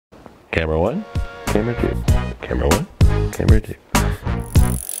Camera one, camera two, camera one, camera two.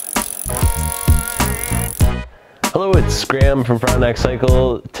 Hello, it's Graeme from Frontenac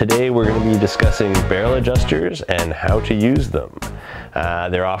Cycle. Today we're going to be discussing barrel adjusters and how to use them.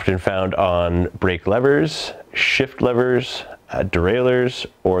 They're often found on brake levers, shift levers, derailleurs,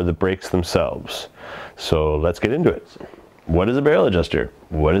 or the brakes themselves. So let's get into it. What is a barrel adjuster?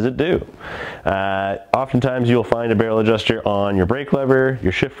 What does it do? Oftentimes you'll find a barrel adjuster on your brake lever,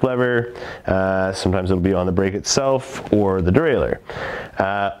 your shift lever, sometimes it'll be on the brake itself or the derailleur.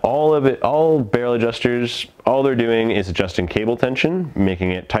 All barrel adjusters, all they're doing is adjusting cable tension,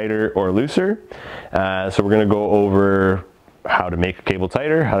 making it tighter or looser. So we're going to go over how to make a cable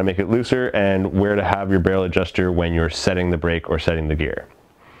tighter, how to make it looser, and where to have your barrel adjuster when you're setting the brake or setting the gear.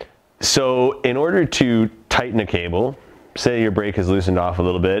 So in order to tighten a cable, say your brake is loosened off a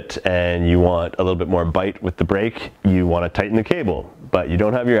little bit and you want a little bit more bite with the brake, you want to tighten the cable, but you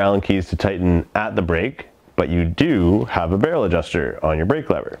don't have your Allen keys to tighten at the brake, but you do have a barrel adjuster on your brake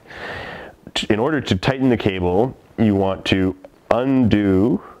lever. In order to tighten the cable, you want to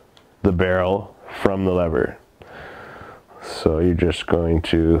undo the from the lever. So you're just going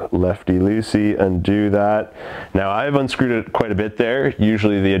to lefty-loosey undo that. Now I've unscrewed it quite a bit there.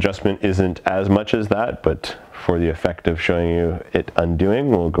 Usually the adjustment isn't as much as that, but for the effect of showing you it undoing,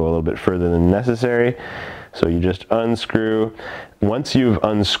 we'll go a little bit further than necessary. So you just unscrew. Once you've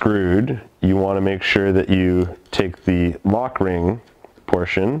unscrewed, you want to make sure that you take the lock ring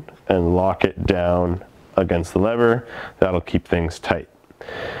portion and lock it down against the lever. That'll keep things tight.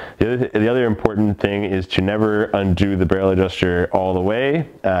 The other important thing is to never undo the barrel adjuster all the way.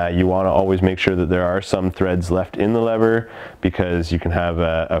 You want to always make sure that there are some threads left in the lever, because you can have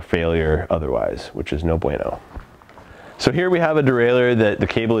a failure otherwise, which is no bueno. So here we have a derailleur that the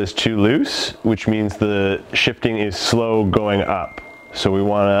cable is too loose, which means the shifting is slow going up. So we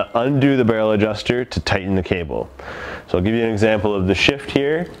want to undo the barrel adjuster to tighten the cable. So I'll give you an example of the shift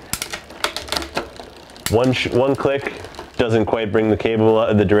here. One click doesn't quite bring the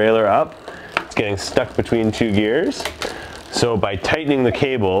derailleur up. It's getting stuck between two gears. So by tightening the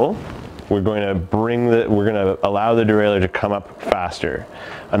cable, we're going to allow the derailleur to come up faster.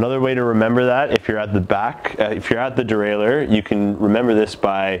 Another way to remember that, if you're at the back, if you're at the derailleur, you can remember this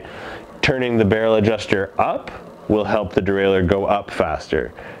by turning the barrel adjuster up will help the derailleur go up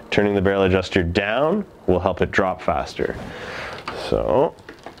faster. Turning the barrel adjuster down will help it drop faster. So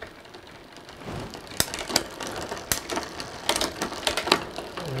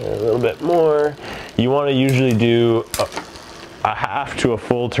a little bit more. You want to usually do a half to a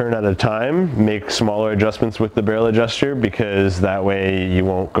full turn at a time. Make smaller adjustments with the barrel adjuster, because that way you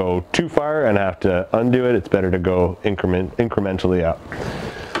won't go too far and have to undo it. It's better to go incrementally up.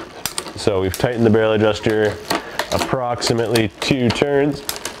 So we've tightened the barrel adjuster approximately 2 turns,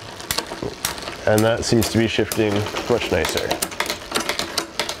 and that seems to be shifting much nicer.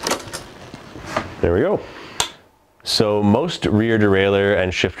 There we go. So most rear derailleur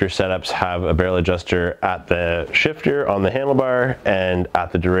and shifter setups have a barrel adjuster at the shifter on the handlebar and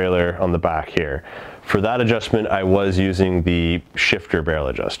at the derailleur on the back here. For that adjustment, I was using the shifter barrel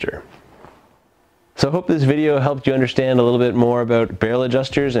adjuster. So I hope this video helped you understand a little bit more about barrel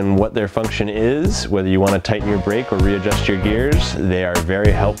adjusters and what their function is. Whether you want to tighten your brake or readjust your gears, they are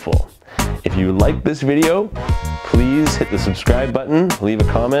very helpful. If you like this video, please hit the subscribe button, leave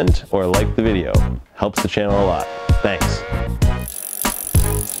a comment, or like the video. Helps the channel a lot. Thanks.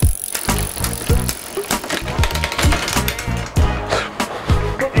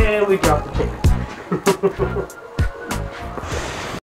 And we dropped the tape.